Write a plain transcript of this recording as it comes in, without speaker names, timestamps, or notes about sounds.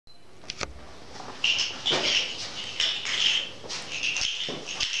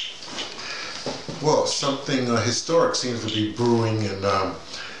Well, something historic seems to be brewing in the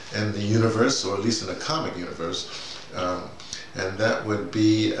universe, or at least in the comic universe, and that would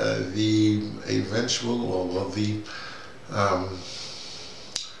be the eventual, or the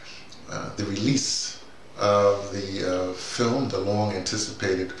release of the film, the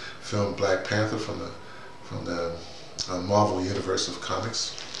long-anticipated film Black Panther from the Marvel universe of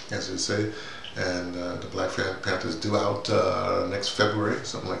comics, as you say, and the Black Panther is due out next February,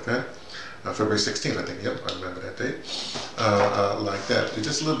 something like that. February 16th, I think. Yep, I remember that date. Like that.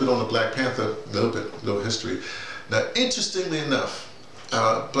 Just a little bit on the Black Panther, a little history. Now, interestingly enough,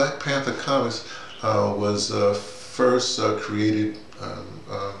 Black Panther comics was first created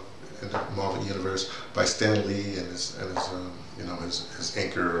in the Marvel universe by Stan Lee and his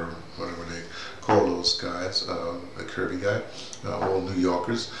anchor, or whatever they call those guys, the curvy guy, all New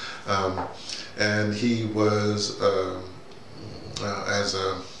Yorkers, and he was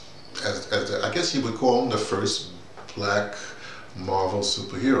I guess you would call him the first black Marvel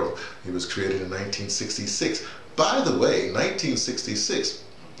superhero. He was created in 1966. By the way, 1966,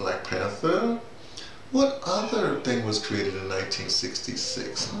 Black Panther. What other thing was created in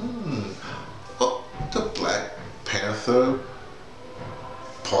 1966? Oh, the Black Panther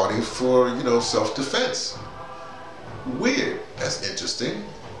Party for, self-defense. Weird. That's interesting.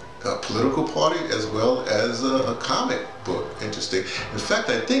 A political party as well as a comic book. Interesting. In fact,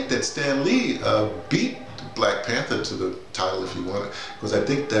 I think that Stan Lee beat Black Panther to the title, if you want it, because I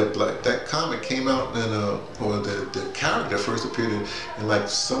think that comic came out in or the character first appeared in like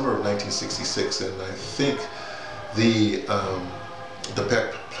summer of 1966, and I think the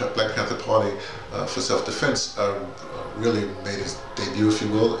Black Panther Party for self-defense really made its debut, if you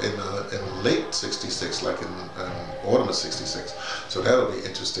will, in late '66, like in autumn of '66. So that'll be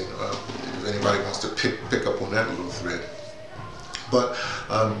interesting if anybody wants to pick up on that little thread. But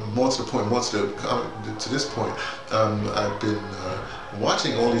more to the point, to this point, I've been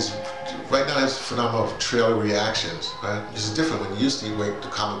watching all these. Right now, it's a phenomenon of trailer reactions. Right? This is different. When you used to wait, the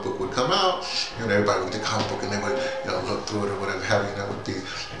comic book would come out, and everybody would get the comic book, and they would look through it or whatever have you. And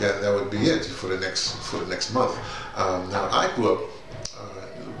that would be it for the next month. Now I grew up.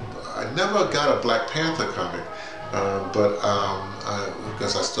 I never got a Black Panther comic.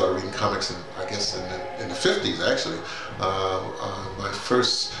 Because I started reading comics in the 50s actually. My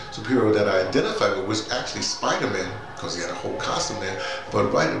first superhero that I identified with was actually Spider-Man, because he had a whole costume there.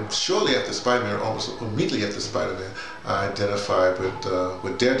 But shortly after Spider-Man, almost immediately after Spider-Man, I identified with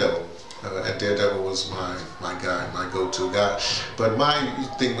Daredevil. And Daredevil was my guy, my go-to guy. But my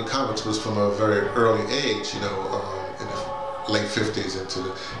thing with comics was from a very early age, in the late 50s into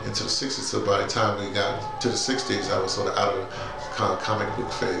the 60s. So by the time we got to the 60s, I was sort of out of the comic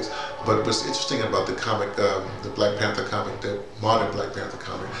book phase. But what's interesting about the comic, the Black Panther comic, the modern Black Panther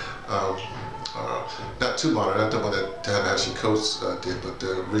comic, not too modern, not the one that Ta-Nehisi Coates did, but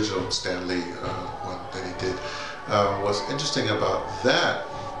the original Stan Lee one that he did. What's interesting about that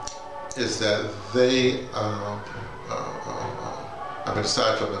is that they,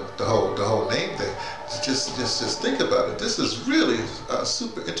 aside from the whole name thing, just think about it. This is really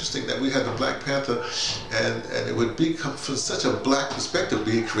super interesting that we had the Black Panther, and it would be from such a black perspective,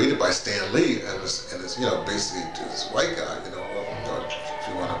 being created by Stan Lee, and it's basically this white guy, if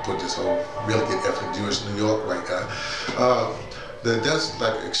you want to put this whole really get ethnic Jewish New York white guy. That's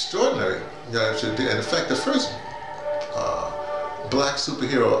like extraordinary. And in fact, the first black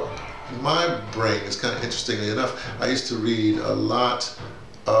superhero. My brain is kind of interestingly enough. I used to read a lot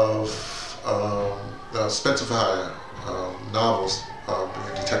of Spencer for Hire novels,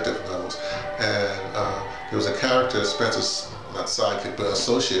 detective novels, and there was a character, Spencer's not sidekick but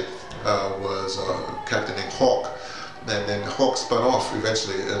associate, was a character named Hawk, and then Hawk spun off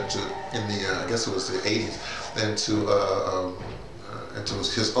eventually I guess it was the 80s, into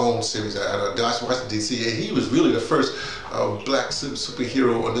his own series at Washington D.C. And he was really the first black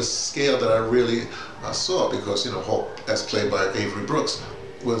superhero on this scale that I really saw, because Hawk, as played by Avery Brooks,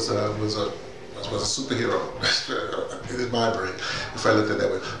 was a superhero in my brain, if I looked at it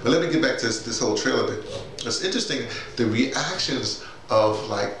that way. But let me get back to this whole trailer bit. It's interesting, the reactions of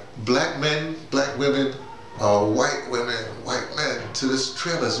like black men, black women, white women, white men to this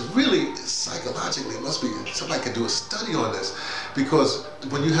trailer is really psychologically, it must be, somebody can do a study on this, because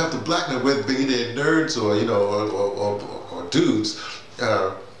when you have the black men, whether they be nerds or or dudes,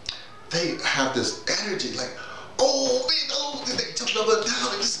 they have this energy like, oh, and they jump up and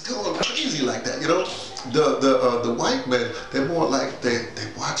down and just going crazy like that, The white men, they're more like they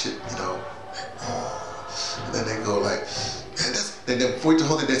watch it, and then they go like, and then before you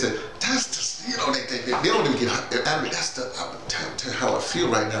hold it, they say, that's the, they don't even get angry. That's the, I'm tell you how I feel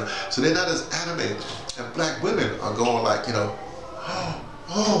right now. So they're not as animated, and black women are going like, you know,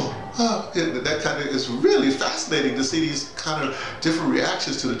 that kind of is really fascinating to see these kind of different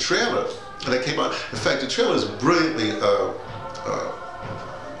reactions to the trailer that came out. In fact, the trailer is brilliantly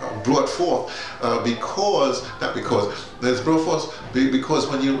brought forth because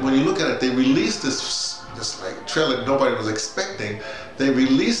when you look at it, they released this like trailer nobody was expecting. They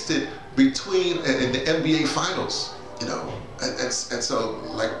released it between in the NBA Finals, you know, and so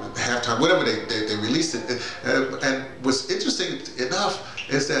like halftime, whatever they released it, and what's interesting enough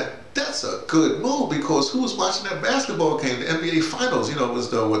is that that's a good move, because who was watching that basketball game, the NBA Finals? You know, it was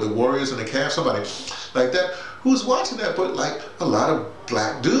the Warriors and the Cavs, somebody like that. Who's watching that? But like a lot of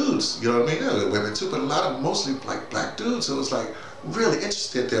black dudes, you know what I mean? There were women too, but a lot of mostly like black dudes. So it was like really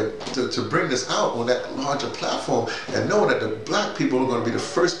interested to bring this out on that larger platform, and knowing that the black people are going to be the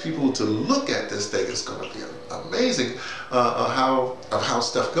first people to look at this thing. It's going to be amazing how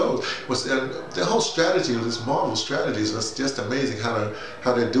stuff goes. The whole strategy of this Marvel strategies is just amazing how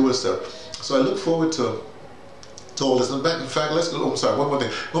they're doing stuff. So I look forward to all this. In fact, let's go. I'm sorry, one more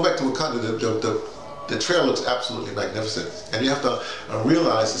thing. Go back to Wakanda. The trailer looks absolutely magnificent, and you have to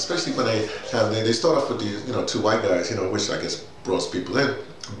realize, especially when they start off with these, you know, two white guys, you know, which I guess brought people in.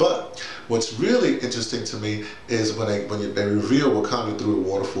 But what's really interesting to me is when they reveal Wakanda through the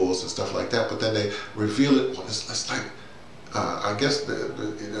waterfalls and stuff like that. But then they reveal it. Well, it's like I guess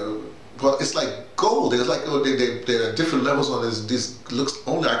you know. Well, it's like gold. There's like there are different levels on this. This looks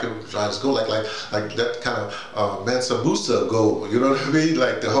only I can try to go like that kind of Mansa Musa gold. You know what I mean?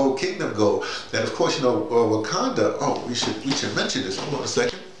 Like the whole kingdom gold. And of course, you know, Wakanda. Oh, we should mention this. Hold on a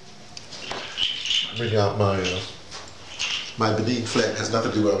second. Bring out my Benin flag. Has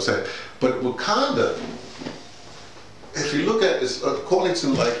nothing to do with what I'm saying. But Wakanda, if you look at this, according to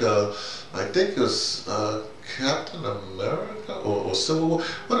like I think it was Captain America or Civil War,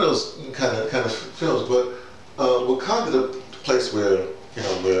 one of those kind of films. But Wakanda, the place where, you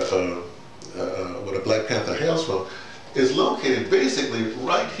know, where the Black Panther hails from, is located basically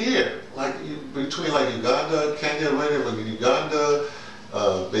right here, like between like Uganda, Kenya, Uganda,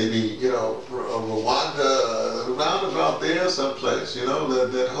 maybe, you know, Rwanda, around about there someplace. You know,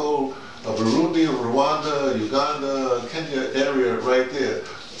 that whole Burundi, Rwanda, Uganda, Kenya area right there.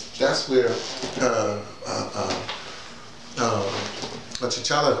 That's where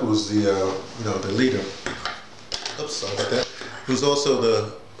T'Challa, who's the you know, the leader. Oops, sorry about that. Who's also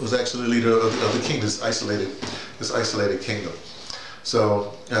who's actually the leader of the kingdom, this isolated kingdom.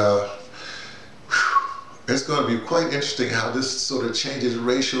 So it's going to be quite interesting how this sort of changes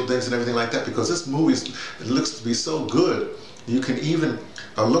racial things and everything like that, because this movie it looks to be so good. You can even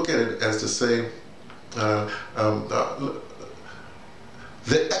look at it as to say.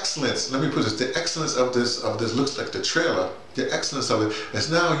 The excellence, let me put this, the excellence of this looks like the trailer. The excellence of it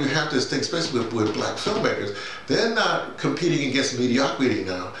is now you have this thing, especially with black filmmakers. They're not competing against mediocrity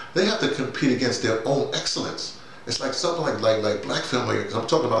now. They have to compete against their own excellence. It's like something like black filmmakers. I'm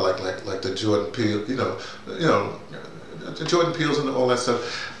talking about like the Jordan Peele, you know, the Jordan Peels and all that stuff.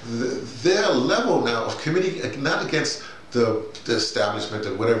 Their level now of competing not against the establishment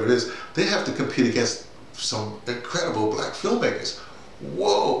or whatever it is. They have to compete against some incredible black filmmakers.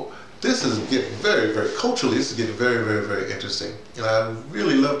 Whoa, this is getting very, very culturally. This is getting very, very, very interesting, and I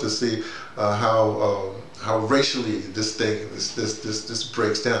really love to see how racially this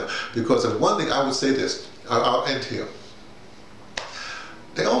breaks down. Because of one thing, I would say this. I'll end here.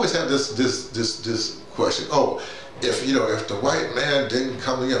 They always have this question. Oh, if the white man didn't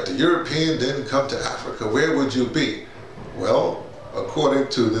come here, if the European didn't come to Africa, where would you be? Well, according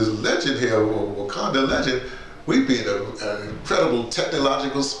to this legend here, Wakanda legend, we'd be in an incredible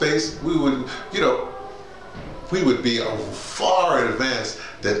technological space. We would, we would be far in advance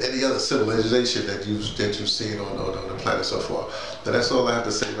than any other civilization that you've seen on the planet so far. But that's all I have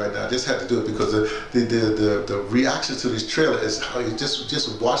to say right now. I just had to do it because the reaction to these trailers is how you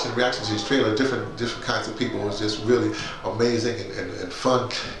just watching reactions to these trailers, different kinds of people, is just really amazing and fun.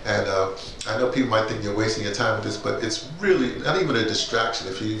 And I know people might think you're wasting your time with this, but it's really not even a distraction.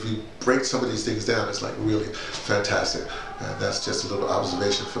 If you break some of these things down, it's like really fantastic. And that's just a little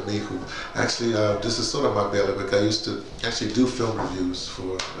observation for me, who actually, this is sort of my bailiwick. I used to actually do film reviews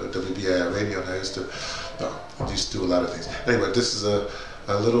for WBAI radio, and I used to do a lot of things. Anyway, this is a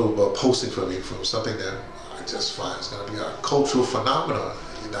little posting for me from something that I just find is going to be a cultural phenomenon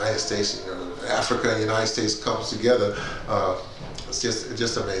in the United States. Africa and the United States comes together. It's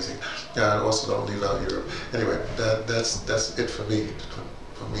just amazing. I also don't leave out Europe. Anyway, that's it for me.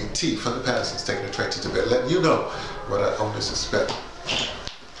 From me, T from the Pattersons, taking the train to Tibet, letting you know what I only suspect.